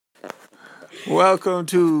Welcome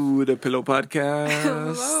to the Pillow Podcast.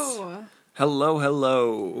 Hello.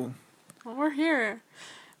 Hello. Well, we're here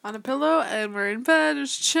on a pillow and we're in bed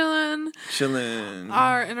just chilling. Chilling.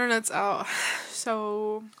 Our internet's out.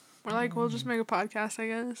 So we're like, we'll just make a podcast, I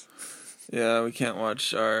guess. Yeah, we can't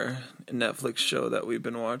watch our Netflix show that we've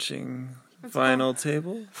been watching. It's Final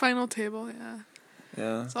Table? Final Table, yeah.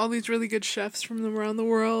 Yeah. It's all these really good chefs from around the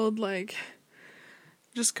world, like,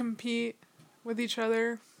 just compete with each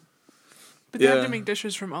other. But they have to make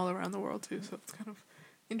dishes from all around the world, too, so it's kind of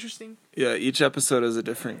interesting. Yeah, each episode is a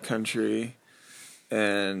different country,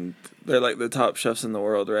 and they're like the top chefs in the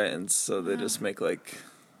world, right? And so they just make they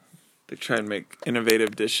try and make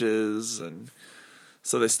innovative dishes, and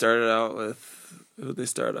so they started out with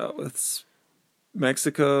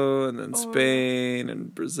Mexico, and then Spain,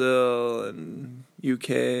 and Brazil, and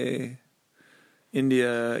UK,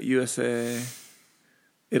 India, USA,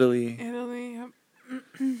 Italy. Yep.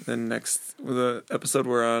 Then the episode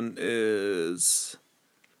we're on is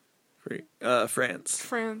France.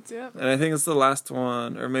 France, yep. And I think it's the last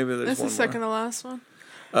one, or maybe there's one more. It's the second to last one.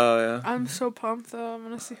 Oh, yeah. I'm so pumped, though. I'm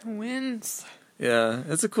going to see who wins. Yeah,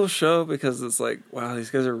 it's a cool show because it's like, wow, these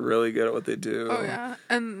guys are really good at what they do. Oh, yeah.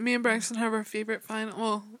 And me and Braxton have our favorite final.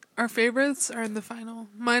 Well, our favorites are in the final.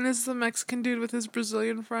 Mine is the Mexican dude with his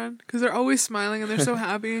Brazilian friend because they're always smiling and they're so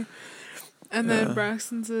happy. And then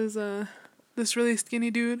Braxton's is this really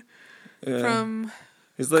skinny dude from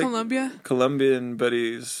he's like Colombia. Colombian, but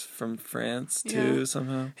he's from France too,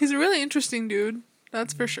 somehow. He's a really interesting dude,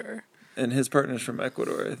 that's for sure. And his partner's from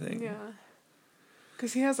Ecuador, I think. Yeah.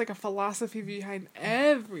 Because he has like a philosophy behind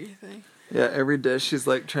everything. Yeah, every dish he's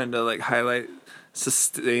like trying to like highlight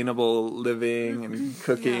sustainable living and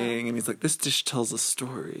cooking, and he's like, this dish tells a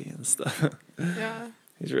story and stuff. Yeah.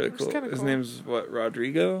 He's really cool. His name's what,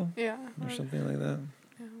 Rodrigo? Yeah. Or something like that.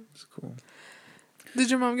 Yeah. It's cool. Did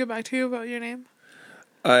your mom get back to you about your name?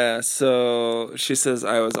 Oh, yeah. So she says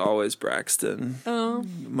I was always Braxton. Oh.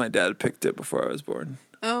 My dad picked it before I was born.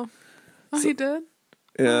 Oh. Oh, he did?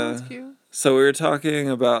 Yeah. Oh, that's cute. So we were talking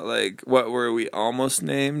about, like, what were we almost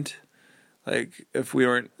named? Like, if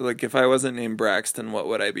I wasn't named Braxton, what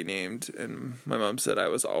would I be named? And my mom said I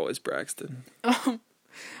was always Braxton. Oh.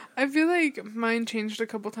 I feel like mine changed a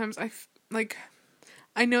couple times. I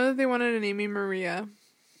know that they wanted to name me Maria,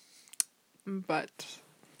 but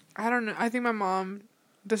I don't know. I think my mom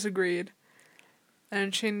disagreed,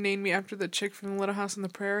 and she named me after the chick from Little House on the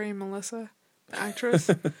Prairie, Melissa, the actress.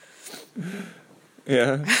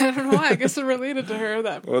 Yeah. I don't know why. I guess it related to her.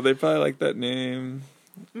 Well, they probably like that name.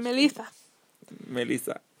 Melissa.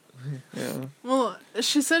 Yeah. Well,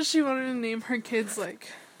 she said she wanted to name her kids,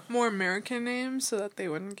 like, more American names so that they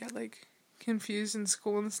wouldn't get, like, confused in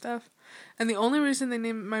school and stuff. And the only reason they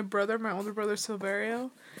named my older brother,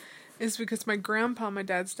 Silverio, is because my grandpa, my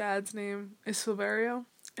dad's name is Silverio,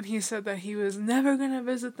 and he said that he was never gonna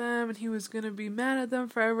visit them and he was gonna be mad at them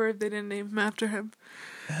forever if they didn't name him after him.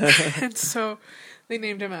 And so they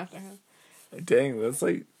named him after him. Dang, that's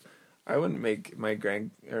like, I wouldn't make my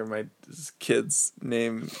kids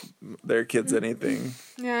name their kids anything.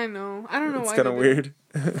 Yeah, I know. I don't know why. It's kind of weird.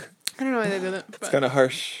 I don't know why they did it. It's kind of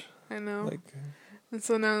harsh. I know. Like, and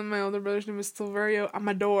so now my older brother's name is Silverio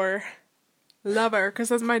Amador Lover, because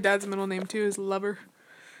that's my dad's middle name too, is Lover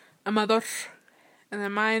Amador. And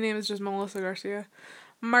then my name is just Melissa Garcia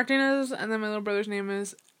Martinez, and then my little brother's name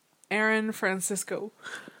is Aaron Francisco.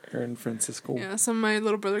 Aaron Francisco. Yeah, so my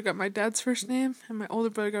little brother got my dad's first name, and my older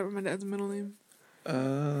brother got my dad's middle name.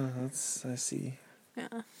 I see.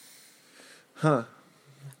 Yeah. Huh.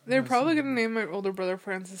 They're probably gonna name my older brother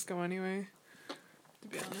Francisco anyway, to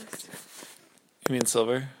be honest. You mean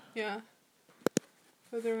Silver? Yeah.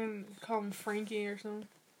 But they're gonna call him Frankie or something.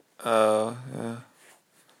 Oh, yeah.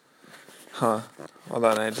 Huh. Hold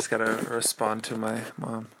on, I just gotta respond to my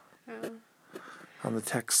mom. Yeah. On the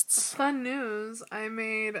texts. Fun news, I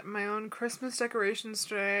made my own Christmas decorations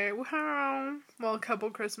today. Wow. Well, a couple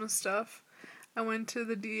Christmas stuff. I went to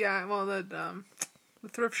the the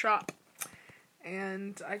thrift shop,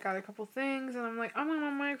 and I got a couple things, and I'm like, I'm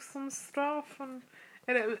gonna make some stuff, and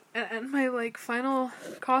my, like, final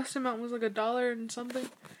cost amount was like $1 and something,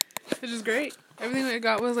 which is great. Everything I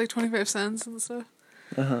got was like 25 cents and stuff.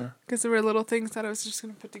 Because there were little things that I was just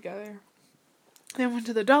gonna put together. Then I went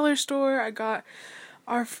to the dollar store. I got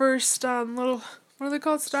our first little, what are they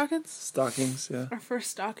called, stockings? Stockings, yeah. Our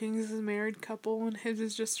first stockings is a married couple, and his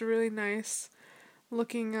is just a really nice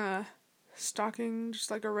looking stocking,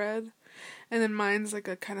 just like a red. And then mine's like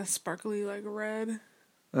a kind of sparkly, like, red.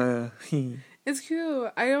 It's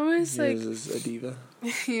cute. I always, like... Yours is a diva.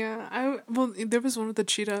 Yeah. There was one with a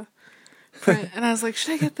cheetah And I was like,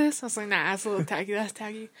 should I get this? I was like, nah, that's a little tacky. That's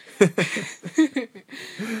tacky.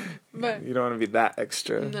 But You don't want to be that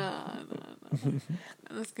extra. no. And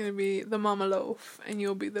it's gonna be the mama loaf, and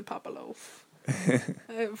you'll be the papa loaf.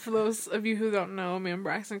 For those of you who don't know, me and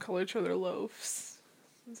Braxton call each other loafs.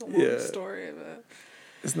 It's a long story of it.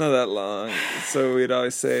 It's not that long. So we'd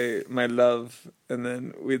always say my love, and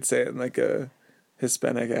then we'd say it in like a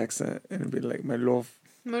Hispanic accent, and it'd be like my loaf.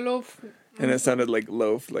 My loaf. And it sounded like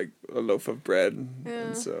loaf, like a loaf of bread. Yeah.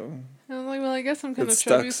 And so. And I'm like, well, I guess I'm kind of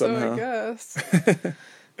stuck chubby, somehow. so I guess.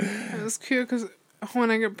 And it's cute because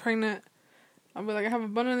when I get pregnant, I'll be like, I have a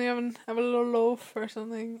bun in the oven, have a little loaf or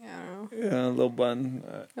something. I don't know. Yeah, a little bun.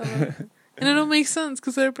 And it'll make sense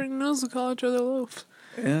because everybody knows we call each other loaf.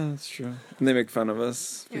 Yeah, that's true. And they make fun of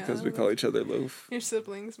us because we call each other loaf. Your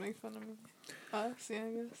siblings make fun of me. Us, yeah,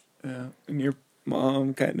 I guess. Yeah, and your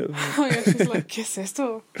mom kind of. Oh yeah, she's like, ¿qué es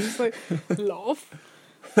esto? She's like, loaf?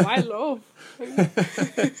 Why loaf?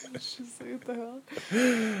 She's like, what the hell?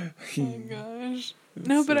 Oh my gosh.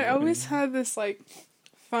 No, but I always had this like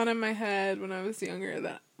thought in my head when I was younger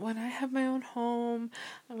that when I have my own home,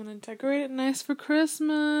 I'm gonna decorate it nice for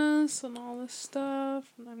Christmas and all this stuff,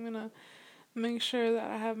 and I'm gonna make sure that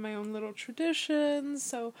I have my own little traditions.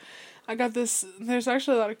 So I got this. There's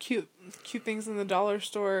actually a lot of cute things in the dollar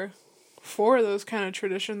store for those kind of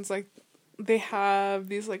traditions. Like they have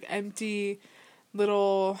these like empty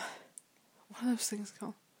little, what are those things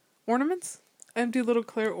called? Ornaments? Empty little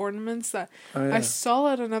clear ornaments that I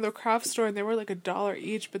saw at another craft store, and they were like $1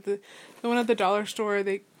 each, but the one at the dollar store,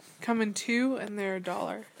 they come in 2 and they're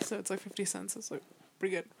 $1, so it's like 50 cents. It's like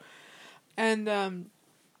pretty good. And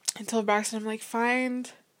I told Braxton, I'm like, find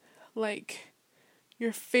like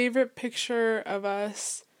your favorite picture of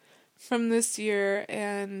us from this year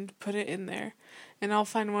and put it in there. And I'll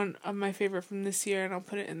find one of my favorite from this year and I'll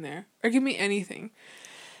put it in there. Or give me anything.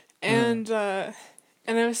 And I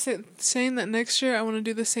was saying that next year I want to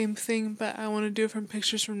do the same thing, but I want to do it from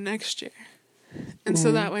pictures from next year. And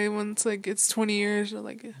so that way, once like it's 20 years, it'll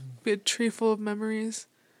like be a tree full of memories.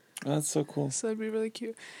 That's so cool. So that'd be really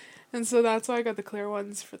cute. And so that's why I got the clear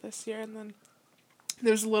ones for this year. And then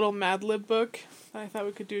there's a little Mad Lib book that I thought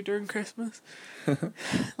we could do during Christmas.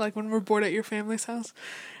 Like when we're bored at your family's house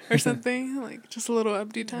or something. Like just a little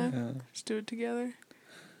empty time. Yeah. Just do it together.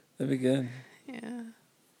 That'd be good. Yeah.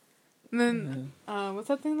 And then, what's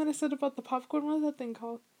that thing that I said about the popcorn? What is that thing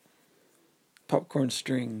called? Popcorn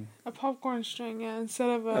string. A popcorn string, yeah. Instead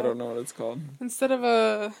of a... I don't know what it's called. Instead of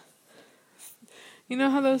a... You know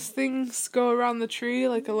how those things go around the tree,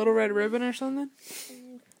 like a little red ribbon or something?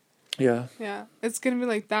 Yeah. Yeah. It's gonna be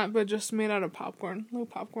like that, but just made out of popcorn. Little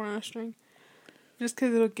popcorn on a string. Just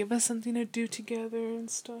because it'll give us something to do together and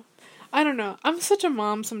stuff. I don't know. I'm such a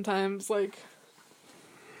mom sometimes, like...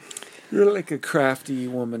 You're like a crafty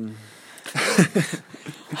woman.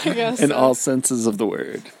 I guess in all senses of the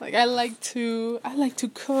word. Like I like to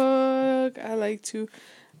cook. I like to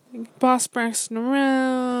boss Braxton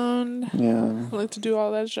around. Yeah. I like to do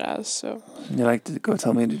all that jazz. So you like to go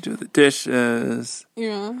tell me to do the dishes.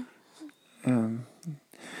 Yeah.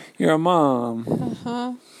 You're a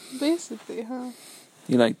mom. Basically, huh?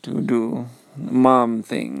 You like to do mom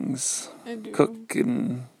things. I do. Cook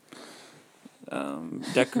and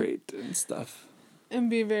decorate and stuff. And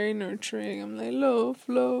be very nurturing. I'm like,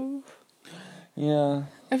 love. Yeah.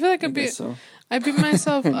 I feel like I beat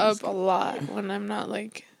myself up a lot when I'm not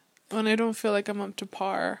like, when I don't feel like I'm up to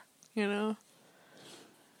par, you know?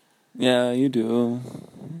 Yeah, you do.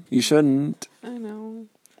 You shouldn't. I know.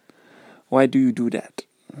 Why do you do that?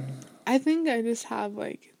 I think I just have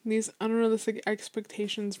like these unrealistic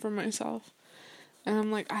expectations for myself. And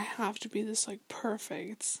I'm like, I have to be this, like,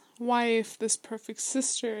 perfect wife, this perfect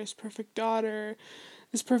sister, this perfect daughter,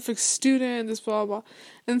 this perfect student, this blah, blah, blah.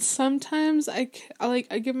 And sometimes I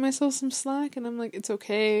give myself some slack, and I'm like, it's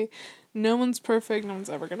okay. No one's perfect. No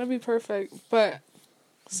one's ever gonna be perfect. But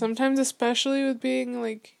sometimes, especially with being,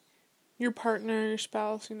 like, your partner, your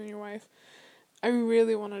spouse, you know, your wife, I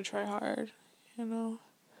really want to try hard, you know?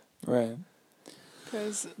 Right.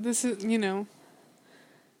 Because this is, you know...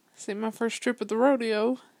 This ain't my first trip at the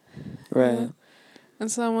rodeo. Right. Yeah.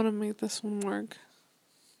 And so I want to make this one work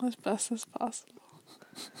as best as possible.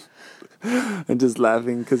 I'm just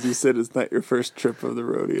laughing because you said it's not your first trip of the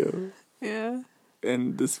rodeo. Yeah.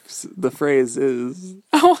 And the phrase is...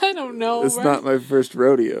 Oh, I don't know. It's not my first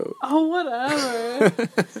rodeo. Oh, whatever.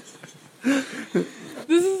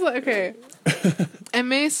 This is like, okay. I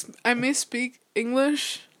may speak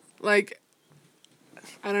English, like...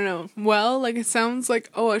 I don't know. Well, like, it sounds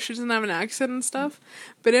like, oh, she doesn't have an accent and stuff.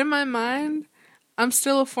 But in my mind, I'm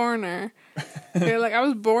still a foreigner. Okay, like, I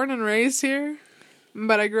was born and raised here.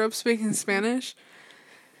 but I grew up speaking Spanish.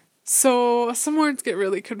 So some words get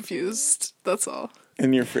really confused. That's all.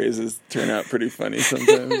 And your phrases turn out pretty funny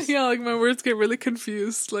sometimes. Yeah, like my words get really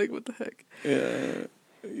confused. Like, what the heck?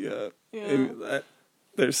 Yeah. And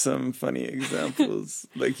there's some funny examples.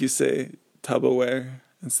 Like you say Tupperware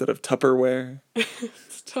instead of Tupperware.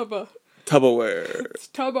 It's Tubba. Tupperware. It's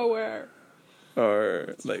Tubberware. Or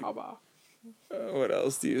It's like, Tubba. what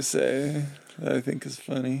else do you say that I think is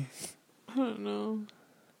funny? I don't know.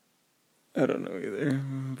 I don't know either.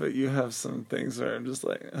 But you have some things where I'm just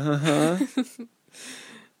like, uh-huh.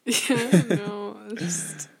 Yeah, no.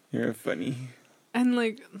 Just... You're funny. And,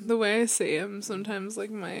 like, the way I say them, sometimes,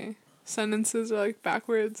 like, my sentences are, like,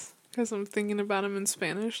 backwards. Because I'm thinking about them in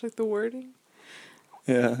Spanish, like, the wording.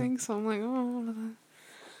 Yeah. I think so. I'm like, oh,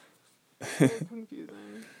 so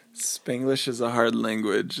confusing. Spanglish is a hard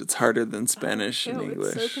language. It's harder than Spanish and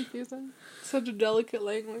English. It's so confusing. Such a delicate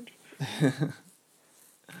language.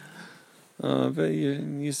 But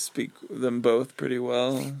you speak them both pretty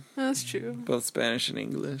well. That's true. Both Spanish and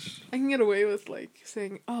English. I can get away with, like,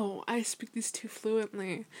 saying, oh, I speak these two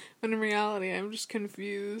fluently. But in reality, I'm just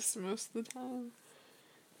confused most of the time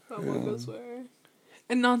about what goes where.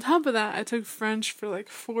 And on top of that, I took French for, like,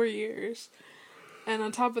 4 years. And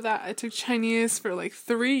on top of that, I took Chinese for, like,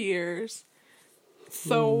 3 years.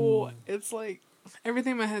 So, it's like,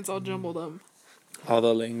 everything in my head's all jumbled up. All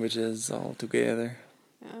the languages all together.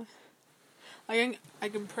 Yeah. I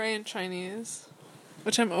can pray in Chinese,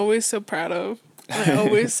 which I'm always so proud of. And I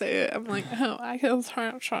always say it. I'm like, oh, I can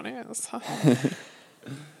learn Chinese.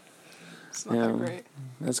 It's not that great.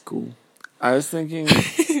 That's cool. I was thinking...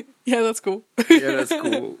 Yeah, that's cool. Yeah, that's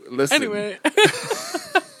cool. Listen. Anyway.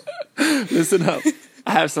 Listen up.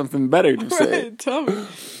 I have something better to say. Right, tell me.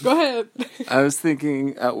 Go ahead. I was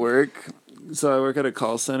thinking at work, so I work at a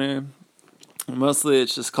call center. Mostly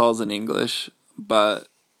it's just calls in English, but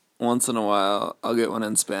once in a while I'll get one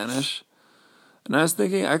in Spanish. And I was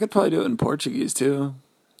thinking I could probably do it in Portuguese too.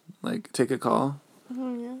 Like, take a call.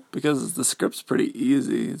 Oh, yeah. Because the script's pretty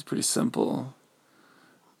easy. It's pretty simple.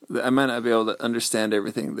 I might not be able to understand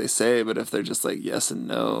everything they say, but if they're just like yes and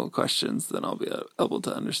no questions, then I'll be able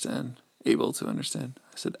to understand. Able to understand.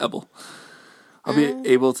 I said able. I'll be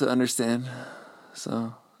able to understand.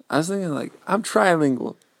 So I was thinking, like, I'm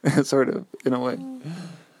trilingual, sort of, in a way. You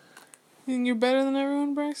think you're better than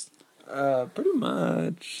everyone, Braxton? Pretty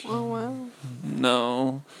much. Oh, wow.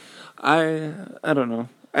 No. I don't know.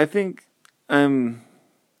 I think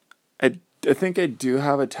I think I do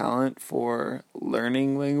have a talent for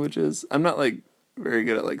learning languages. I'm not, like, very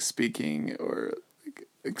good at, like, speaking or like,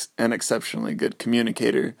 an exceptionally good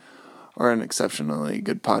communicator or an exceptionally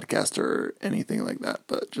good podcaster or anything like that.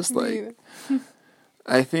 But just, like,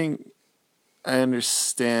 I think I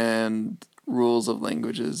understand rules of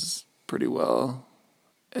languages pretty well.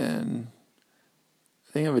 And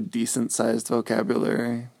I think I have a decent-sized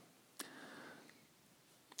vocabulary.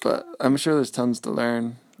 But I'm sure there's tons to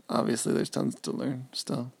learn. Obviously, there's tons to learn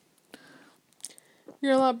still.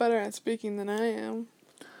 You're a lot better at speaking than I am.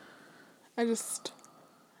 I just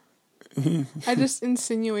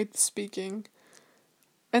insinuate the speaking,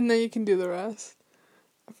 and then you can do the rest.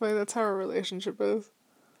 I feel like that's how our relationship is.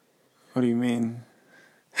 What do you mean?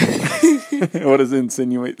 What does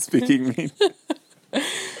insinuate speaking mean?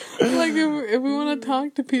 Like, if we want to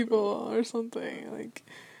talk to people or something, like,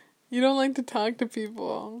 you don't like to talk to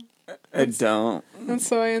people. I don't. And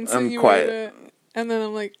so I insinuate it, and then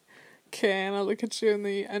I'm like, okay, and I look at you, and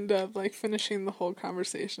then you end up, like, finishing the whole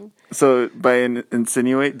conversation. So, by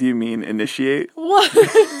insinuate, do you mean initiate? What?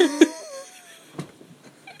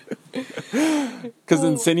 Because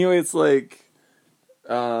insinuate's like...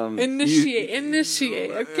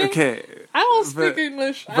 initiate, okay? Okay. I don't speak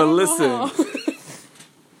English. But listen,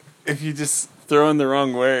 if you just throw in the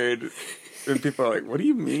wrong word, and people are like, what do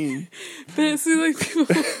you mean? But see, like, people...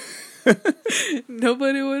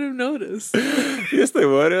 Nobody would have noticed. Yes, they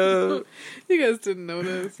would have. You guys didn't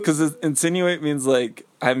notice. Because insinuate means, like,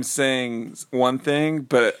 I'm saying one thing,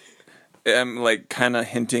 but I'm, like, kind of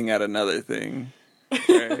hinting at another thing.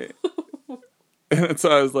 Right? And so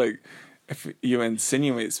I was like, if you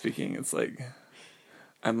insinuate speaking, it's like,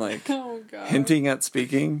 I'm, like, hinting at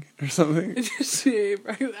speaking or something. Initiate.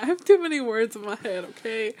 I have too many words in my head,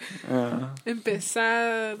 okay?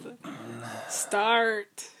 Empezar.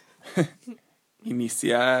 Start.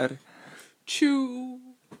 Iniciar. Chew.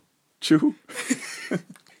 Chew?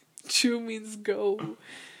 Chew means go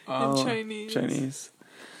in Chinese.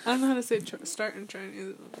 I don't know how to say start in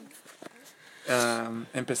Chinese.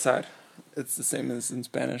 Empezar. It's the same as in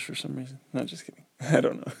Spanish for some reason. No, just kidding. I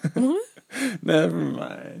don't know. What? Never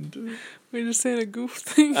mind. We're just saying a goof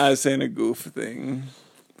thing. I was saying a goof thing.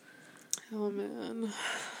 Oh, man.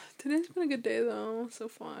 Today's been a good day, though, so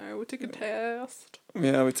far. We took a test.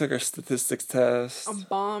 Yeah, we took our statistics test. I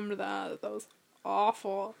bombed that. That was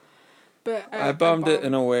awful. But I bombed it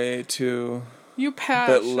in a way, too. You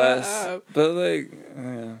passed. But less. But, like,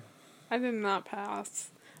 yeah. I did not pass.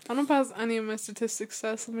 I don't pass any of my statistics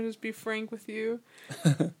tests. Let me just be frank with you.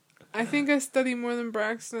 I think I study more than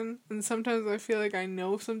Braxton, and sometimes I feel like I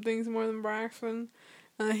know some things more than Braxton.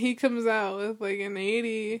 And he comes out with, like, an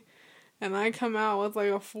 80, and I come out with, like,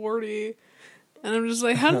 a 40. And I'm just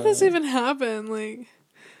like, how did this even happen? Like,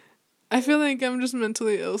 I feel like I'm just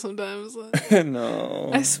mentally ill sometimes.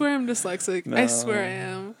 No. I swear I'm dyslexic. No. I swear I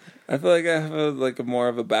am. I feel like I have a more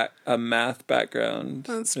of a math background.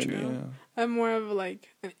 That's true. You. I'm more of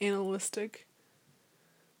like an analytic.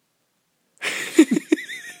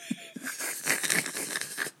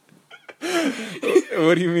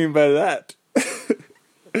 What do you mean by that?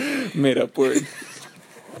 Made up word.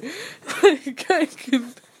 Like I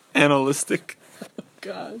can. Analytic.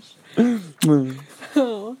 Gosh.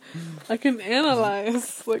 Oh, I can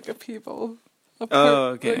analyze like a people.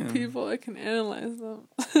 Okay. Like people, I can analyze them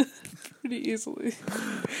pretty easily.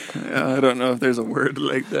 Yeah, I don't know if there's a word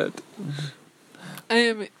like that. I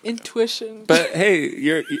am intuition. But hey,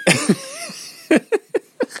 you're.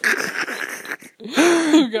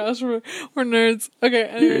 Oh gosh, we're nerds. Okay,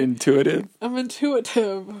 anyway. You're intuitive. I'm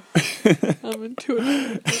intuitive. I'm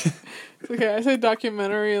intuitive. Okay, I say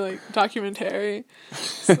documentary, like documentary.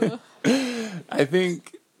 So. I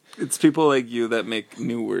think it's people like you that make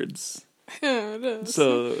new words. Yeah, it is.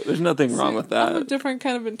 So there's nothing wrong with that. I'm a different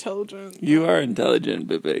kind of intelligent. You are intelligent,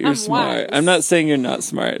 but you're I'm smart. wise. I'm not saying you're not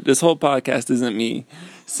smart. This whole podcast isn't me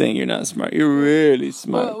saying you're not smart. You're really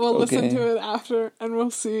smart. We'll listen to it after, and we'll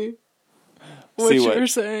see what you're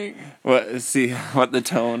saying. See what the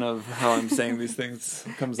tone of how I'm saying these things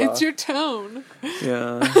comes off. It's your tone.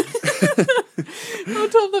 Yeah. I'll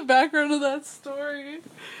tell the background of that story.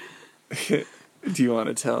 Do you want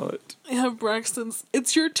to tell it? Yeah, Braxton's.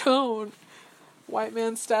 It's your tone. White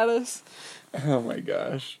man status. Oh my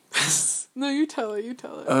gosh. No, you tell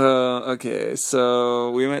it. Okay.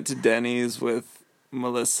 So we went to Denny's with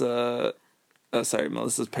Melissa.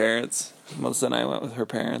 Melissa's parents. Melissa and I went with her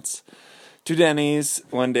parents to Denny's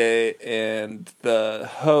one day, and the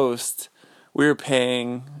host, we were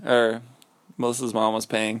paying, or Melissa's mom was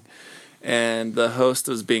paying, and the host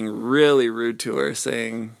was being really rude to her,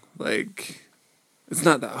 saying, like, it's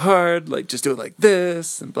not that hard, like, just do it like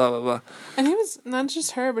this, and blah, blah, blah. And he was, not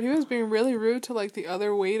just her, but he was being really rude to, like, the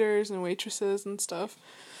other waiters and waitresses and stuff.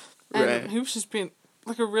 And right. He was just being,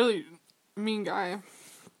 like, a really mean guy.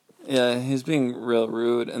 Yeah, he was being real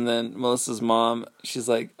rude, and then Melissa's mom, she's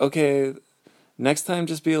like, okay, next time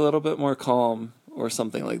just be a little bit more calm, or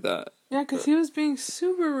something like that. Yeah, because he was being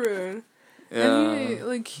super rude. Yeah.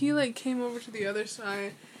 And he came over to the other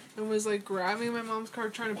side and was, like, grabbing my mom's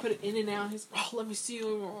card, trying to put it in and out. He's like, oh, let me see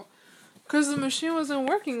you. Because the machine wasn't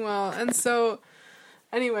working well. And so,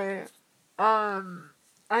 anyway,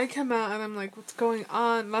 I come out and I'm like, what's going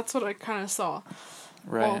on? That's what I kind of saw.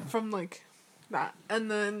 Right. Well, from, like, that.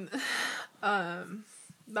 And then,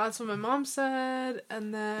 that's what my mom said.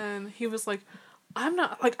 And then he was like, I'm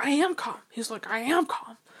not, like, I am calm. He's like, I am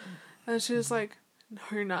calm. And she was like, no,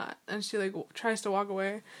 you're not. And she, like, tries to walk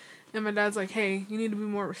away. And my dad's like, hey, you need to be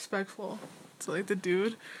more respectful. So, like, the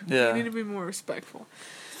dude. Yeah. You need to be more respectful.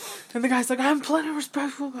 And the guy's like, I'm plenty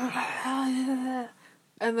respectful. And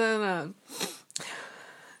then,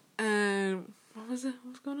 and what was it?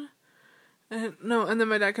 What was going on? And then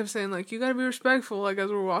my dad kept saying, like, you gotta be respectful, like, as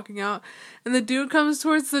we're walking out. And the dude comes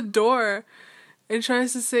towards the door and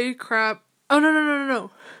tries to say crap. Oh,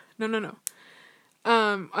 no.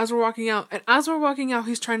 As we're walking out,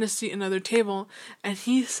 he's trying to seat another table, and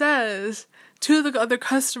he says to the other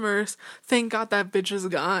customers, thank God that bitch is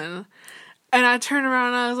gone. And I turned around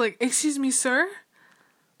and I was like, excuse me, sir?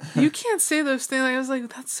 You can't say those things. Like, I was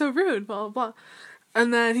like, that's so rude, blah, blah, blah.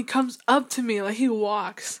 And then he comes up to me, like, he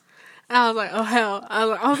walks. And I was like, oh, hell. I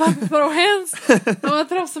was like, I'm about to throw hands. I'm about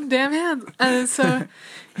to throw some damn hands. And so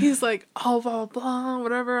he's like, oh, blah, blah, blah,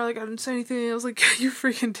 whatever. Like, I didn't say anything. I was like, you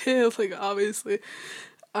freaking did. Like, obviously.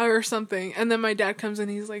 Or something. And then my dad comes in.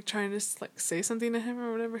 He's, like, trying to, like, say something to him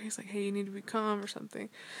or whatever. He's like, hey, you need to be calm or something.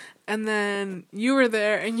 And then you were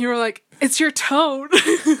there. And you were like, it's your tone.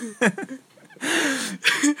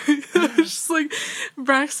 Just, like,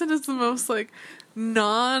 Braxton is the most, like,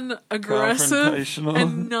 non-aggressive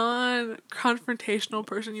and non-confrontational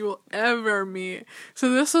person you will ever meet.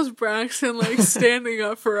 So this was Braxton, like, standing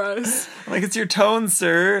up for us. Like, it's your tone,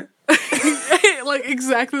 sir. Like,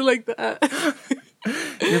 exactly like that.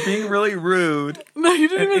 You're being really rude. No, you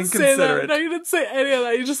didn't and even say that. inconsiderate. No, you didn't say any of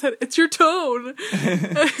that. You just said, it's your tone.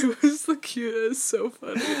 It was the cutest. So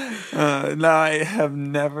funny. No, I have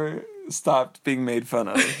never stopped being made fun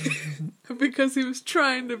of. Because he was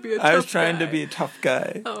trying to be a tough I was trying guy. to be a tough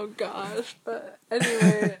guy. Oh, gosh. But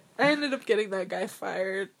anyway, I ended up getting that guy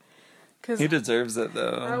fired. Cause He deserves it, I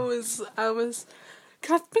though. was,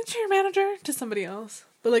 can I speak to your manager? To somebody else.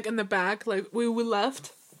 But, like, in the back, like, we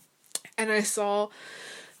left, and I saw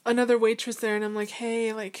another waitress there, and I'm like,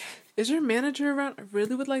 hey, like, is your manager around? I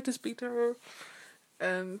really would like to speak to her.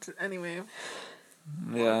 And, anyway.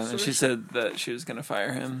 Yeah, and she said that she was going to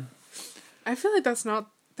fire him. I feel like that's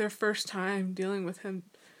not their first time dealing with him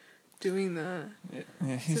doing that,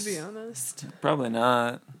 Yeah, to be honest. Probably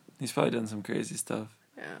not. He's probably done some crazy stuff.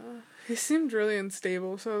 Yeah. He seemed really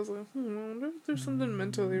unstable, so I was like, I wonder if there's something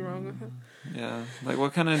mentally wrong with him. Yeah, like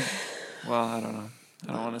what kind of... Well, I don't know.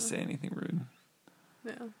 I don't want to say anything rude.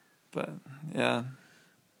 Yeah. But, yeah.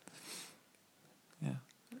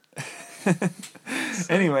 Yeah.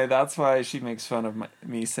 Anyway, that's why she makes fun of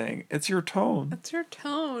me saying, it's your tone. That's your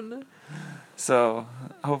tone. So,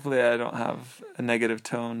 hopefully I don't have a negative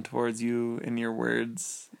tone towards you in your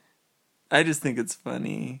words. I just think it's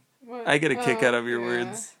funny. What? I get a kick out of your Yeah.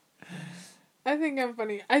 words. I think I'm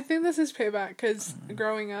funny. I think this is payback, because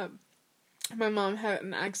growing up, my mom had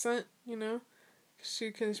an accent, you know?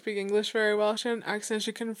 She couldn't speak English very well. She had an accent.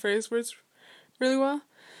 She couldn't phrase words really well.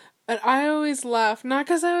 And I always laughed, not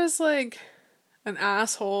because I was, like, an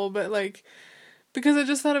asshole, but, like, because I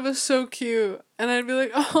just thought it was so cute. And I'd be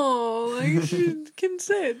like, oh, like, she can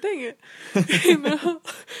say it, dang it. You know?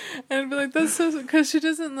 And I'd be like, that's so... Because she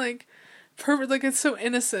doesn't, like, like, it's so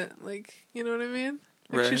innocent. Like, you know what I mean?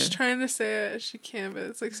 Like, Right. she's trying to say it as she can, but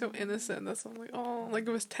it's, like, so innocent. That's why I'm like, oh, like,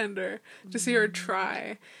 it was tender to see her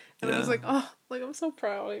try. And I was Yeah. like, oh, like, I'm so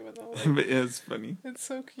proud, even though, like, But yeah, it's funny. it's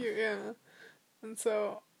so cute, yeah. And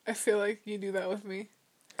so, I feel like you do that with me.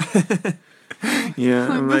 Yeah, Like,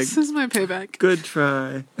 I'm like, this is my payback. good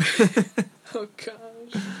try. Oh,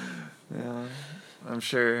 gosh. Yeah, I'm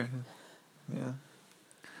sure. Yeah.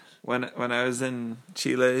 When I was in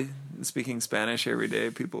Chile speaking Spanish every day,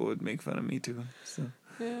 people would make fun of me too. So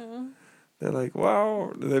Yeah. they're like,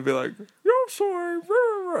 "Wow!" They'd be like, "Yo soy,"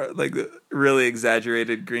 like really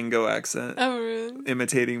exaggerated gringo accent, Oh, really?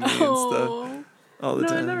 imitating me and stuff Oh. all the No,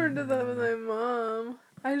 I time. never did that with my mom.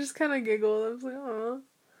 I just kind of giggled. I was like, oh.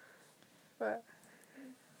 But,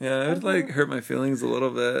 Yeah, it would like hurt my feelings a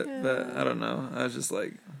little bit, but Yeah. I don't know. I was just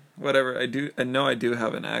like, whatever. I know I do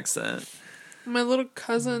have an accent. my little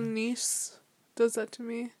cousin niece does that to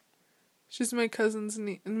me. She's my cousin's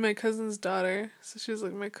my cousin's daughter. So she's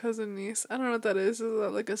like my cousin niece. I don't know what that is. Is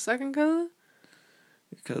that like a second cousin?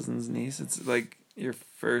 Your cousin's niece. It's like your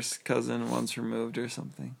first cousin once removed or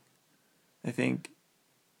something. I think.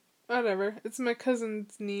 Whatever. It's my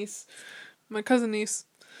cousin's niece. My cousin niece.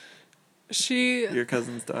 She... Your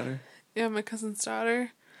cousin's daughter. Yeah, my cousin's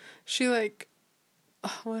daughter. She like...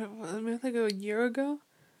 maybe like a year ago?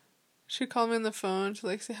 She called me on the phone to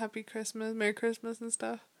like say Happy Christmas, Merry Christmas and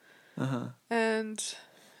stuff. Uh-huh. And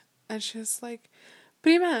she was like,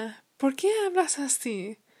 Prima, ¿por qué hablas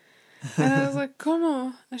así? And I was like,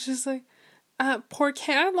 ¿Cómo? And she's like, ¿por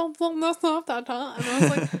qué no stop that? And I was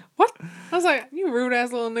like, what? I was like, you rude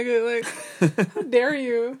ass little nigga. Like, how dare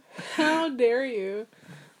you? How dare you?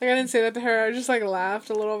 Like, I didn't say that to her. I just like laughed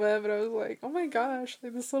a little bit, but I was like, oh my gosh,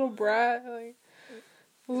 like this little brat, like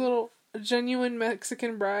this little genuine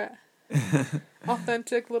Mexican brat,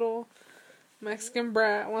 authentic little Mexican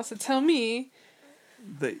brat wants to tell me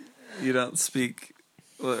That you don't speak,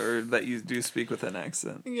 or that you do speak with an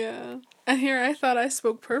accent. yeah. And here I thought I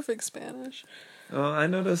spoke perfect Spanish. Well, I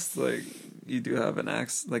noticed, like, you do have an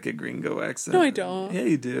accent, like a gringo accent. No, I don't. Yeah,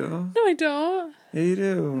 you do. No, I don't. Yeah, you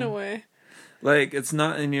do. No way. Like, it's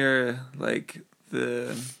not in your, like,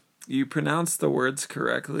 you pronounce the words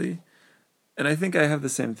correctly. And I think I have the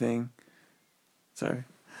same thing. Sorry.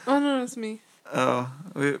 Oh no, it's me. Oh,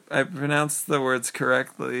 I pronounce the words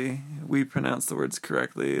correctly. We pronounce the words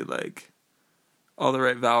correctly, like, all the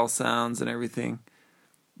right vowel sounds and everything.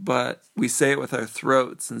 But we say it with our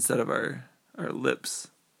throats instead of our lips.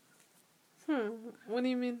 What do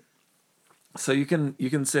you mean? So you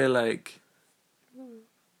can say, like,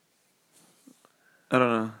 I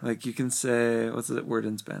don't know, like you can say, what's the word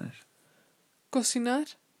in Spanish?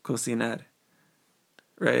 Cocinar? Cocinar.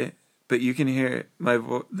 Right? But you can hear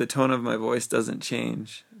the tone of my voice doesn't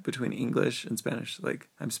change between English and Spanish. Like,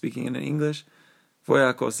 I'm speaking in English, voy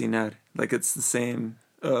a cocinar. Like, it's the same,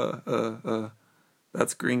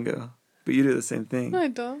 that's gringo. But you do the same thing. No, I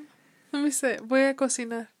don't. Let me say it. Voy a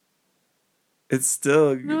cocinar. It's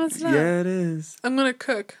still... No, it's not. Yeah, it is. I'm gonna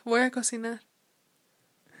cook. Voy a cocinar.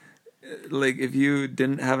 Like, if you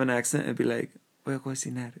didn't have an accent, it'd be like, voy a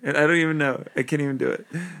cocinar. I don't even know. I can't even do it.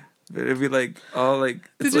 But it'd be like, all like,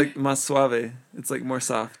 it's like más suave. It's like more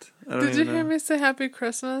soft. I don't Did you even hear know. me say Happy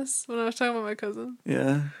Christmas when I was talking about my cousin?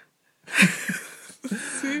 Yeah.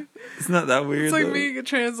 See? It's not that weird, It's like though. me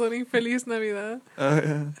translating Feliz Navidad. Oh,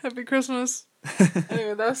 yeah. Happy Christmas.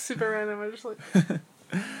 Anyway, that was super random. I just like...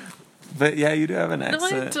 But yeah, you do have an No,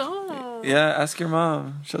 accent. I don't. Yeah, ask your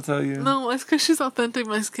mom. She'll tell you. No, it's because she's authentic.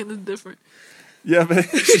 My skin is different. Yeah, but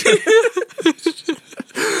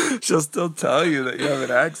she'll still tell you that you have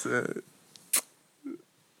an accent.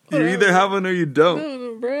 You either have one or you don't.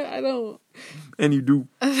 No, bro, I don't. And you do.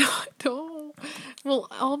 I don't. Well,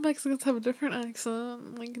 all Mexicans have a different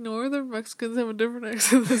accent. Like, northern Mexicans have a different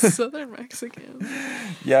accent than southern Mexicans.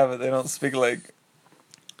 Yeah, but they don't speak like,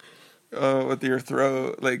 with your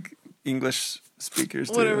throat, like English speakers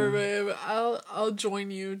do. Whatever, babe. I'll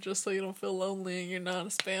join you just so you don't feel lonely and you're not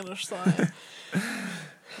a Spanish side.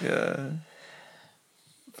 Yeah.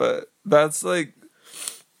 But that's like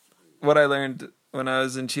what I learned when I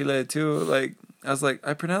was in Chile too. Like, I was like,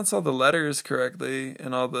 I pronounce all the letters correctly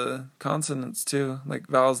and all the consonants too, like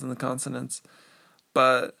vowels and the consonants.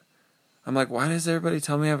 But I'm like, why does everybody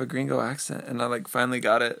tell me I have a gringo accent? And I like finally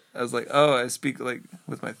got it. I was like, oh, I speak like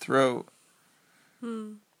with my throat.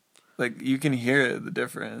 Like, you can hear the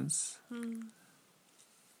difference.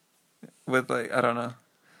 With like, I don't know.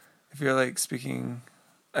 If you're like speaking,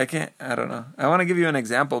 I don't know. I want to give you an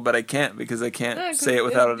example, but I can't because I can't say it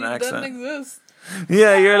without an accent. It doesn't exist.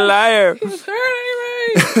 Yeah, you're a liar. He's hurting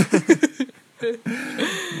me.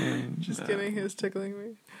 Just kidding. He was tickling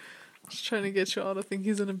me. Just trying to get you all to think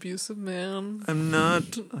he's an abusive man. I'm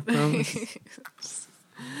not. I promise.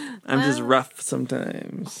 I'm just rough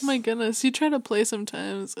sometimes. Oh my goodness, you try to play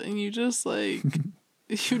sometimes and you just like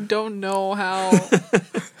you don't know how.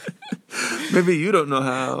 Maybe you don't know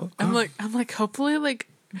how. I'm like hopefully like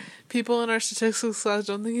people in our statistics class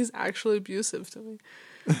don't think he's actually abusive to me.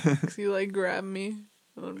 'Cause you like grab me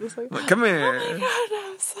and I'm just like, come here. Oh my god,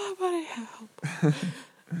 no, somebody help.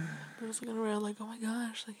 I was looking around like, oh my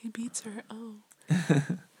gosh, like he beats her. Oh.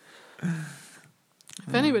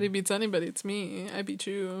 If anybody beats anybody, it's me. I beat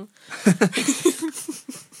you.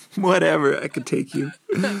 Whatever, I could take you.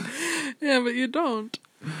 Yeah, but you don't.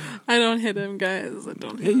 I don't hit him, guys. I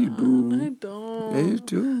don't hit Yeah, you him. do. I don't. Yeah, you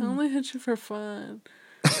do. I only hit you for fun.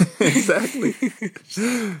 Exactly.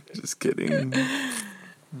 Just kidding.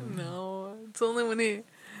 No, it's only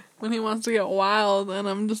when he wants to get wild, and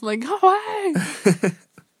I'm just like, go away.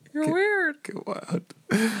 You're weird. Get wild.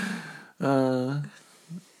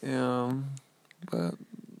 Yeah, but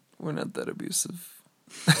we're not that abusive.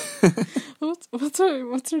 What's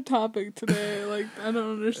our topic today? Like, I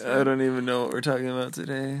don't understand. I don't even know what we're talking about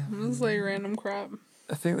today. This is like random crap.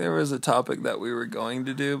 I think there was a topic that we were going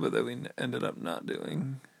to do, but that we ended up not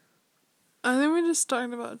doing. I think we just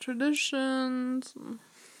talked about traditions.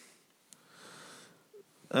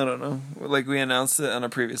 I don't know. Like, we announced it on a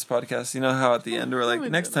previous podcast. You know how at the end we're like, we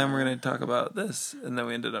next did time that. we're going to talk about this. And then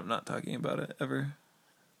we ended up not talking about it ever.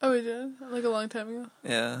 Oh, we did? Like a long time ago?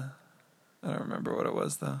 Yeah. I don't remember what it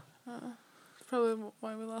was, though. Probably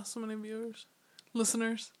why we lost so many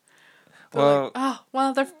listeners. They're well, like,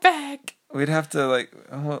 well, they're fake. We'd have to, like,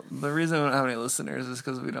 well, the reason we don't have any listeners is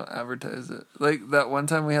because we don't advertise it. Like, that one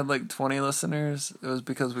time we had, like, 20 listeners, it was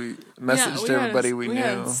because we messaged everybody we knew. We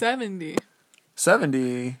had 70.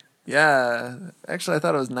 70? Yeah. Actually, I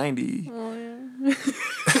thought it was 90. Oh, yeah.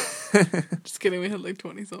 Just kidding, we had, like,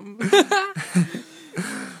 20-something.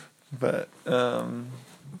 But,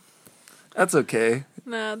 that's okay.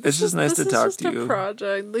 Nah, it's just nice to talk to you. This is just a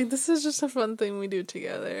project. Like, this is just a fun thing we do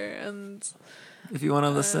together, and... If you want to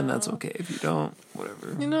listen, that's okay. If you don't,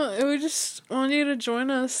 whatever. You know, we just want you to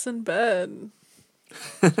join us in bed.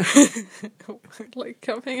 Like,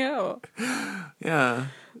 come hang out. Yeah.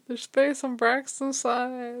 There's space on Braxton's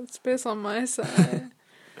side, space on my side.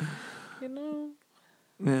 You know?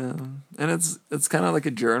 Yeah. And it's kind of like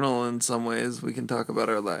a journal in some ways. We can talk about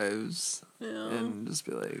our lives. Yeah. And just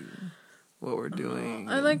be like, what we're doing.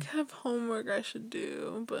 I like have homework I should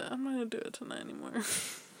do, but I'm not going to do it tonight anymore.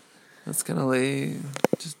 That's kind of late.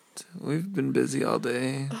 Just, we've been busy all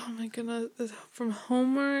day. Oh my goodness. From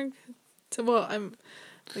homework to, well, I'm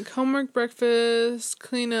like homework, breakfast,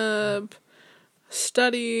 cleanup,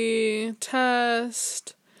 study,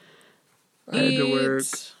 test, I had to work.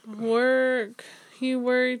 Work. He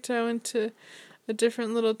worked. I went to a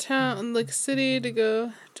different little town, like city, to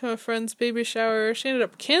go to a friend's baby shower. She ended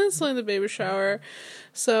up canceling the baby shower,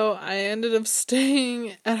 so I ended up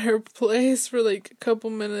staying at her place for like a couple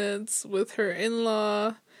minutes with her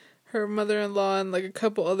in-law, her mother-in-law, and like a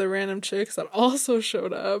couple other random chicks that also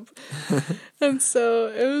showed up. And so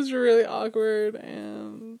it was really awkward,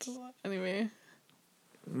 and anyway.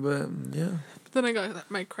 But yeah. But then I got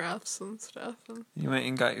my crafts and stuff. And You went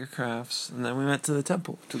and got your crafts, and then we went to the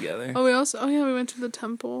temple together. we went to the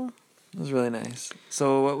temple. It was really nice.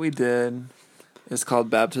 So what we did is called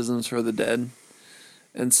Baptisms for the Dead.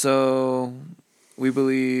 And so we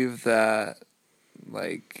believe that,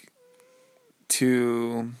 like,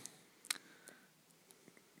 to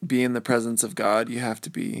be in the presence of God, you have to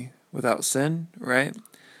be without sin, right?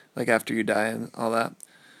 Like after you die and all that.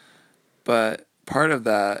 But part of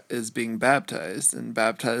that is being baptized, and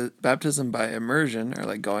baptism by immersion, or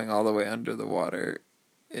like going all the way under the water,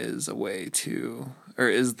 is the way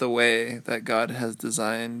that God has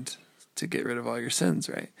designed to get rid of all your sins,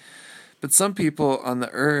 right? But some people on the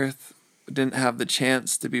earth didn't have the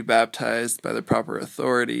chance to be baptized by the proper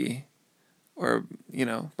authority, or,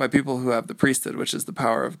 by people who have the priesthood, which is the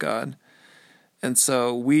power of God. And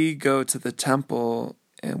so we go to the temple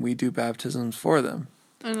and we do baptisms for them.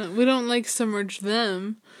 And we don't like submerge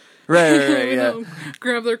them. Right, We yeah. don't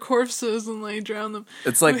grab their corpses and like drown them.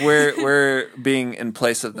 It's like we're being in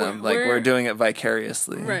place of them. We're doing it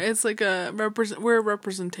vicariously. Right. It's like we're a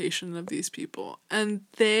representation of these people, and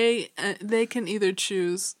they can either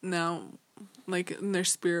choose now, like in their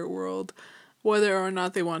spirit world, whether or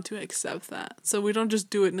not they want to accept that. So we don't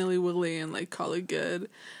just do it nilly-willy and like call it good.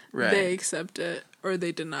 Right. They accept it or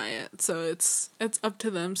they deny it. So it's up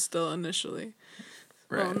to them still initially.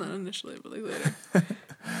 Right. Well, not initially, but like later.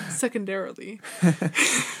 Secondarily.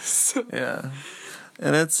 So. Yeah.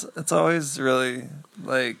 And it's always really,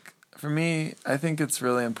 like, for me, I think it's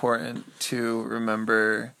really important to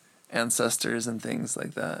remember ancestors and things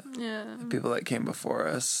like that. Yeah. People that came before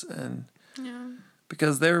us, and Yeah.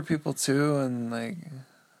 because they were people too, and like,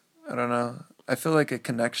 I don't know, I feel like a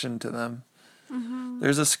connection to them. Mm-hmm.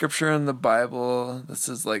 There's a scripture in the Bible that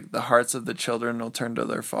says, like, the hearts of the children will turn to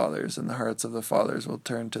their fathers, and the hearts of the fathers will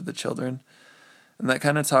turn to the children. And that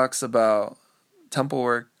kind of talks about temple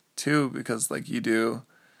work too, because like you do,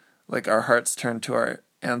 like our hearts turn to our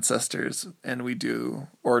ancestors, and we do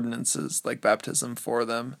ordinances like baptism for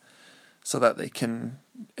them so that they can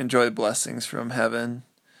enjoy blessings from heaven.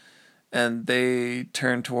 And they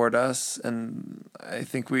turn toward us, and I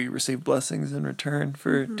think we receive blessings in return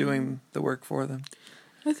for doing the work for them.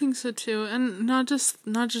 I think so too. And not just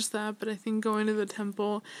that, but I think going to the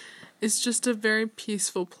temple is just a very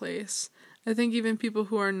peaceful place. I think even people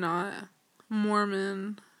who are not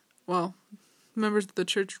Mormon, well, members of the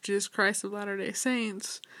Church of Jesus Christ of Latter-day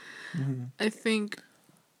Saints, I think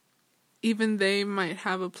even they might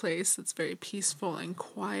have a place that's very peaceful and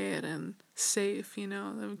quiet and safe,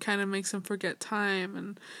 that kind of makes them forget time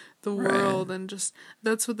and the world, and just,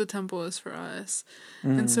 that's what the temple is for us.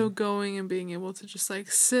 And so going and being able to just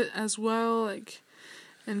like sit as well, like,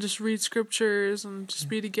 and just read scriptures and just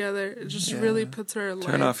be together, it just really puts our lives.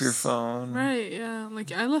 Turn off your phone. Right, yeah.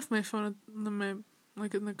 Like, I left my phone in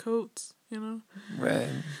the coats, Right.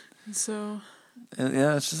 And so. And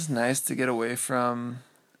yeah, it's just nice to get away from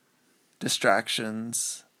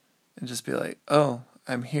distractions and just be like, oh,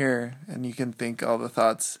 I'm here, and you can think all the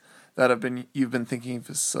thoughts that you've been thinking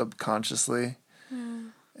subconsciously. Yeah.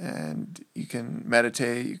 And you can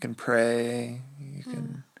meditate, you can pray,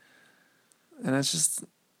 and it's just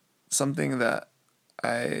something that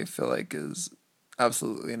I feel like is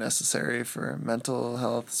absolutely necessary for mental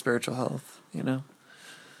health, spiritual health,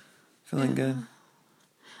 feeling good.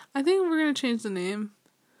 I think we're going to change the name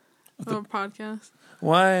of our podcast.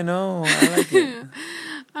 Why? No, I like it.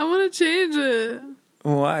 I want to change it.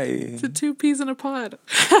 Why? To 2 peas in a pod.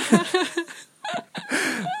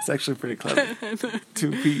 It's actually pretty clever.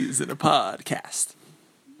 2 peas in a podcast.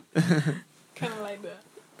 Kind of like that.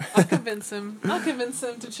 I'll convince him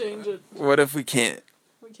to change it. What if we can't?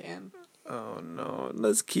 We can. Oh no,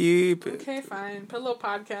 let's keep it. Okay, fine. Put a little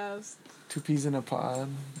podcast. 2 peas in a pod.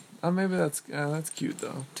 Oh, maybe that's cute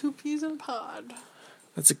though. 2 peas in a pod.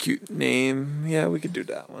 That's a cute name. Yeah, we could do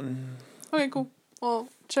that one. Okay, cool. Well,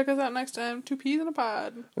 check us out next time. 2 peas in a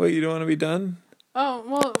pod. Wait, you don't want to be done? Oh,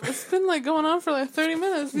 well, it's been like going on for like 30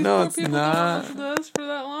 minutes. These No, poor it's people not. don't listen to us for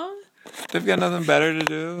that long. They've got nothing better to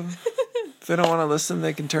do. If they don't want to listen,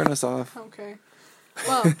 they can turn us off. Okay.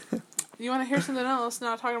 Well, you want to hear something else?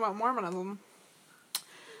 Now talking about Mormonism.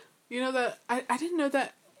 You know that I didn't know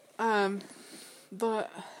that the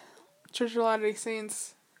Church of Latter-day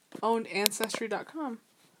Saints owned Ancestry.com.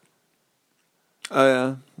 Oh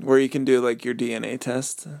yeah, where you can do like your DNA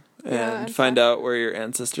test Yeah, and find out where your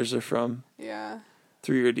ancestors are from Yeah.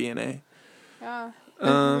 through your DNA. Yeah.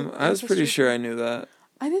 I was pretty sure I knew that.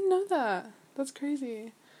 I didn't know that. That's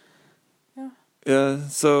crazy. Yeah. Yeah,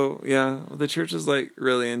 so yeah, the church is like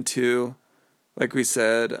really into, like we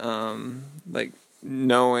said, like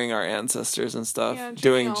knowing our ancestors and stuff, Yeah,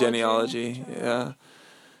 doing genealogy. genealogy. Yeah.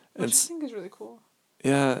 Which I think is really cool.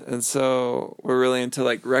 Yeah, and so we're really into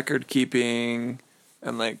like record keeping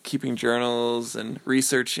and like keeping journals and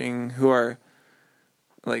researching who our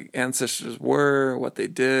like ancestors were, what they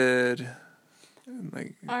did, and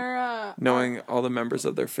like knowing all the members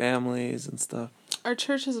of their families and stuff. Our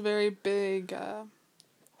church has a very big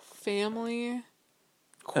family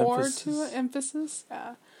core to it, emphasis.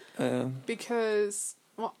 Yeah. Because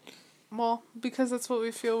because that's what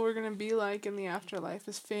we feel we're gonna be like in the afterlife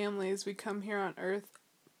as families. We come here on earth,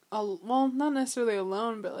 well, not necessarily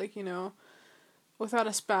alone, but like, you know, without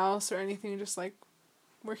a spouse or anything, just like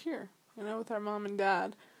we're here, you know, with our mom and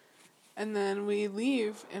dad. And then we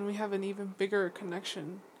leave and we have an even bigger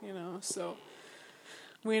connection, you know, so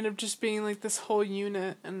we end up just being like this whole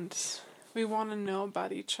unit, and we want to know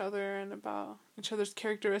about each other and about each other's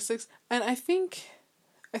characteristics. And I think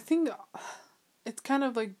it's kind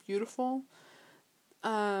of like beautiful,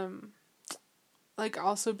 like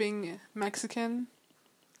also being Mexican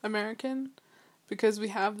American, because we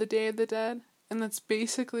have the Day of the Dead, and that's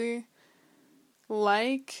basically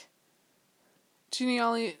like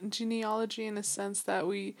genealogy in a sense that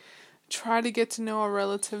we try to get to know our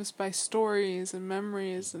relatives by stories and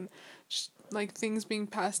memories and just, like, things being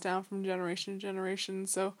passed down from generation to generation.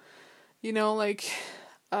 So, you know, like,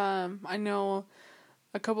 I know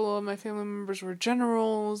a couple of my family members were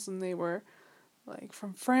generals, and they were like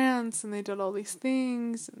from France, and they did all these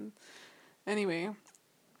things, and anyway,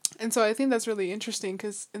 and so I think that's really interesting,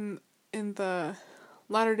 because in the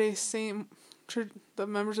Latter-day Saint church, the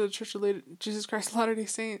members of the Church of Jesus Christ of Latter-day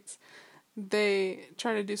Saints, they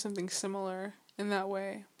try to do something similar in that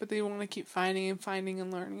way, but they want to keep finding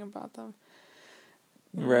and learning about them.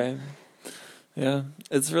 Right. Yeah,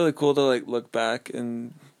 it's really cool to like look back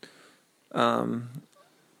and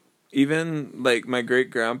even like my great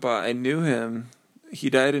grandpa, I knew him. He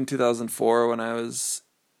died in 2004 when I was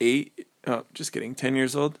 10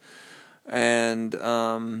 years old. And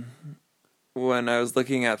when I was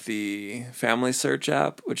looking at the Family Search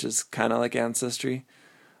app, which is kind of like Ancestry,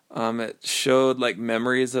 it showed like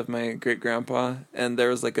memories of my great grandpa, and there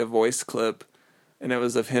was like a voice clip, and it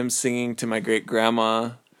was of him singing to my great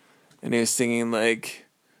grandma, and he was singing like,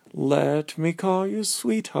 "Let me call you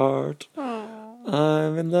sweetheart. Aww.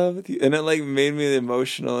 I'm in love with you," and it like made me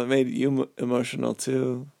emotional. It made you emotional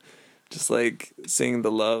too, just like seeing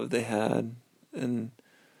the love they had and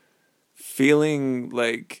feeling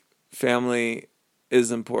like family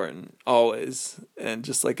is important always, and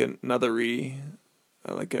just like another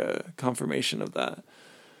like a confirmation of that,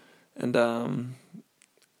 and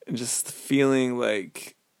just feeling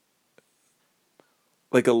like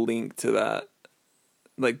a link to that,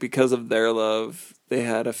 like because of their love they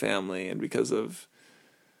had a family, and because of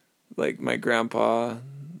like my grandpa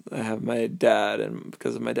I have my dad, and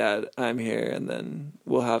because of my dad I'm here, and then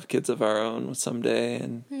we'll have kids of our own someday,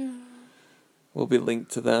 and we'll be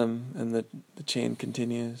linked to them, and the chain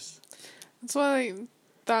continues. That's why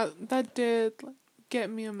that did get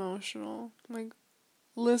me emotional, like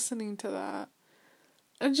listening to that.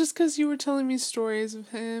 And just because you were telling me stories of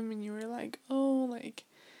him, and you were like, oh, like,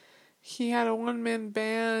 he had a one-man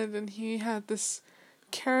band, and he had this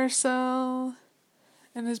carousel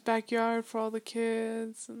in his backyard for all the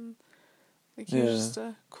kids, and like he was just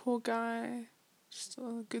a cool guy, just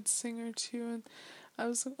a good singer too. And I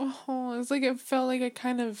was like, oh, it was like, it felt like I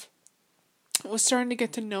kind of was starting to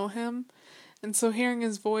get to know him, and so hearing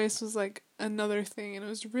his voice was like another thing, and it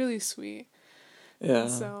was really sweet. Yeah.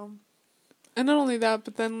 And not only that,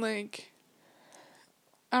 but then like,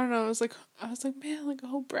 I don't know, I was like, man, like, I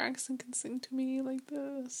hope Braxton can sing to me like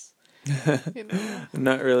this. You know? I'm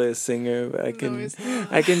not really a singer, but I can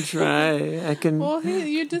try. I can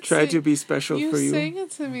you did try to be special for you. You sang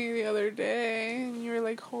it to me the other day, and you were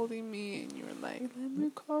like holding me, and you were like, "Let me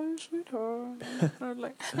call you sweetheart." And I was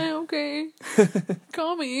like, "Hey, okay,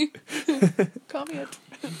 call me, call me it."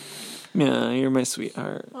 Yeah, you're my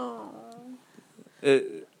sweetheart. Oh.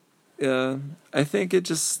 Yeah, I think it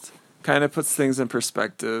just kind of puts things in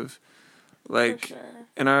perspective. Like, for sure.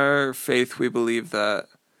 In our faith, we believe that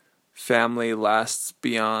family lasts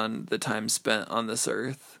beyond the time spent on this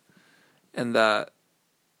earth, and that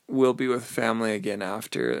we'll be with family again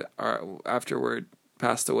after we're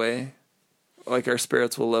passed away. Like, our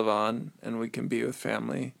spirits will live on, and we can be with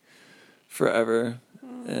family forever.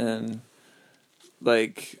 And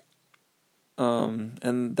like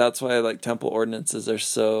and that's why like temple ordinances are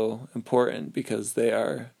so important, because they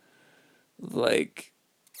are like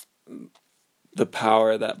the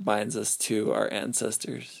power that binds us to our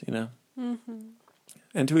ancestors, you know,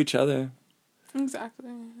 and to each other.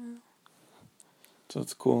 Exactly. So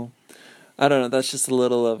it's cool. I don't know. That's just a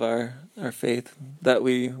little of our faith that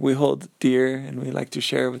we hold dear and we like to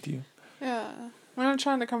share with you. Yeah. We're not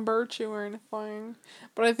trying to convert you or anything.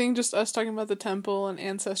 But I think just us talking about the temple and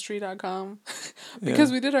Ancestry.com.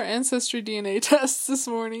 Because we did our Ancestry DNA tests this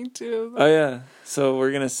morning, too. Oh, yeah. So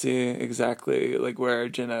we're going to see exactly like where our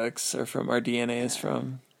genetics are from, our DNA is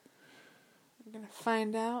from. We're going to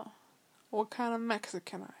find out what kind of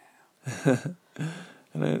Mexican I am.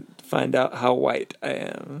 And I find out how white I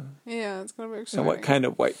am. Yeah, it's going to be exciting. And what kind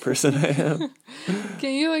of white person I am.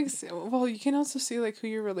 Can you like see, well, you can also see like who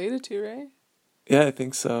you're related to, right? Yeah, I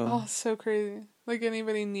think so. Oh, so crazy. Like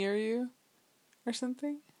anybody near you or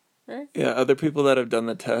something, right? Yeah, other people that have done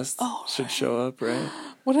the test should show up, right?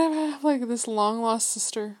 What if I have like this long lost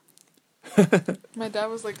sister? My dad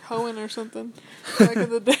was like hoeing or something back in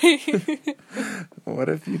the day. What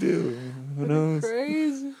if you do? Who knows?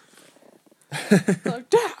 Crazy. Like,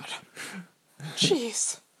 Dad!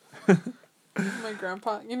 Jeez. My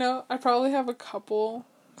grandpa, you know, I probably have a couple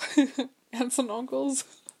aunts and uncles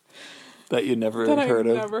that you never that heard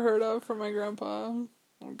I've of. Never heard of from my grandpa.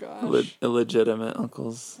 Oh gosh. Illegitimate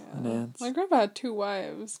uncles and aunts. My grandpa had 2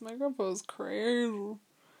 wives. My grandpa was crazy.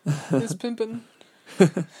 He was pimping.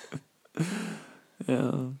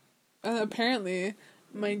 Yeah. And apparently,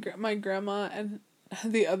 my grandma and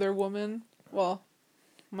the other woman, well,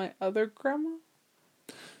 my other grandma,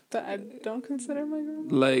 that I don't consider my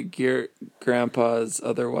grandma. Like your grandpa's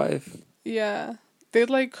other wife? Yeah. They'd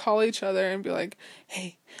like call each other and be like,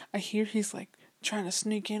 hey, I hear he's like trying to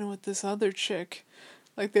sneak in with this other chick.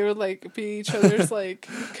 Like they would like be each other's like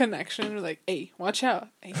connection, or like, hey, watch out.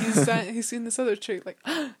 He's seen this other chick. Like,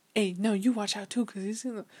 hey, no, you watch out too, because he's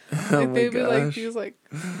seen the. Like, they'd be like, these like,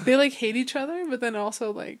 they like hate each other, but then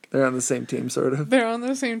also like. They're on the same team, sort of. They're on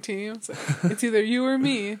the same team. It's, like, it's either you or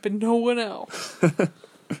me, but no one else.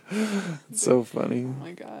 It's so funny. Oh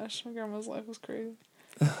my gosh, my grandma's life was crazy.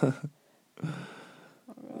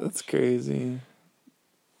 That's crazy.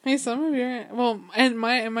 Hey, some of your and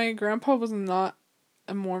my grandpa was not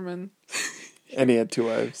a Mormon. And he had 2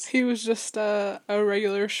 wives. He was just a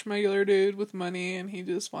regular schmegular dude with money, and he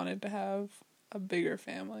just wanted to have a bigger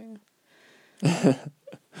family.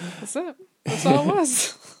 That's it. That's all it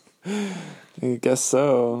was. I guess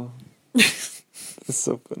so. It's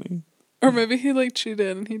so funny. Or maybe he like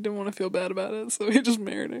cheated and he didn't want to feel bad about it, so he just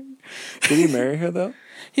married her. Did he marry her though?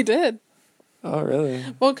 He did. Oh, really?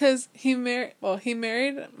 Well, because he married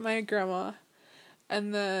my grandma,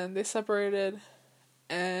 and then they separated,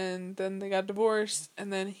 and then they got divorced,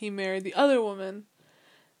 and then he married the other woman,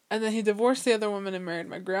 and then he divorced the other woman and married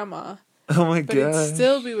my grandma. Oh my god! But he'd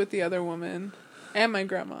still be with the other woman and my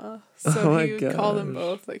grandma, so he would call them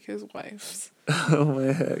both like his wives. Oh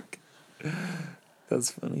my heck!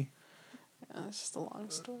 That's funny. Yeah, it's just a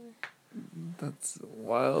long story. That's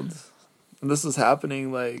wild. And this was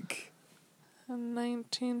happening like.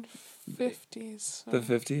 1950s. So. The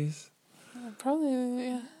 50s?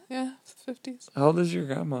 Probably, yeah, the 50s. How old is your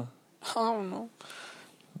grandma? I don't know.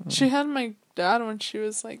 She had my dad when she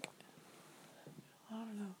was like, I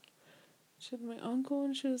don't know. She had my uncle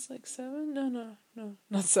when she was like 7? No,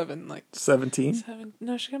 not 7, like 17?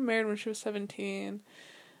 No, she got married when she was 17.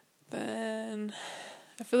 Then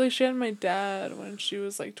I feel like she had my dad when she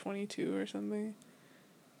was like 22 or something.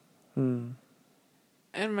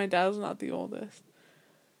 And my dad's not the oldest.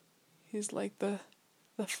 He's like the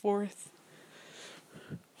 4th.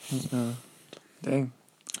 Dang.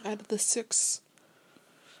 Out of the 6.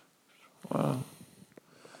 Wow.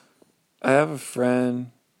 I have a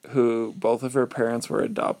friend who both of her parents were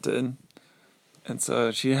adopted. And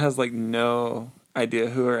so she has like no idea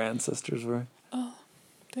who her ancestors were. Oh,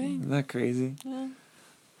 dang. Isn't that crazy? Yeah.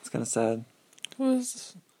 It's kind of sad. Who is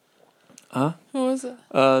this? Huh? Who was it?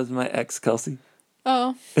 It's my ex, Kelsey.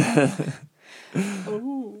 Oh.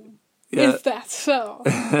 Ooh. Yeah. If that's so.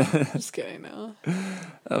 Just kidding, no.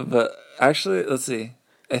 But actually, let's see.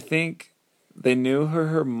 I think they knew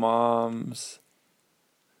her mom's...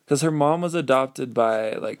 Because her mom was adopted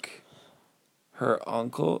by, like, her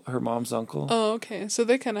uncle, her mom's uncle. Oh, okay. So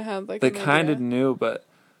they kind of had, like, They kind of knew, but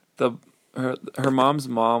her mom's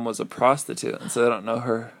mom was a prostitute, and so they don't know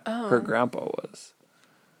her grandpa was.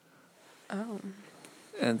 Oh.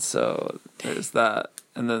 And so there's that.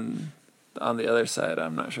 And then on the other side,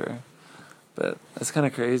 I'm not sure. But that's kind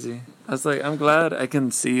of crazy. I was like, I'm glad I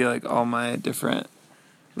can see like all my different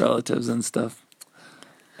relatives and stuff,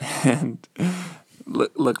 and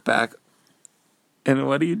look back. And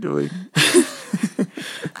what are you doing?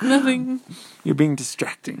 Nothing. You're being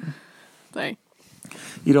distracting. Sorry.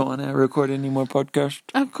 You don't want to record any more podcast?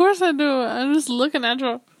 Of course I do. I'm just looking at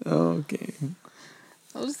you. Okay.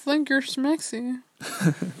 I just think you're smexy.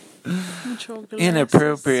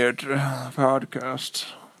 Inappropriate podcast.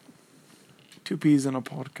 2 peas in a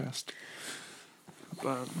podcast.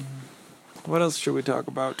 But what else should we talk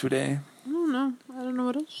about today? I don't know. I don't know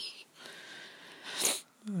what else.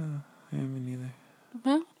 Yeah, me neither.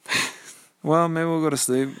 Well, well, maybe we'll go to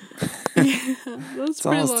sleep. yeah, that's It's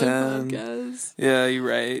pretty almost long 10. podcast. Yeah, you're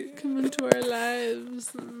right. Come into our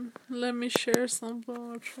lives and let me share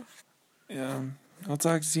something with you. Yeah. I'll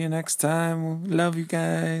talk to you next time. Love you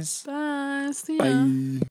guys. Bye. See ya. Bye.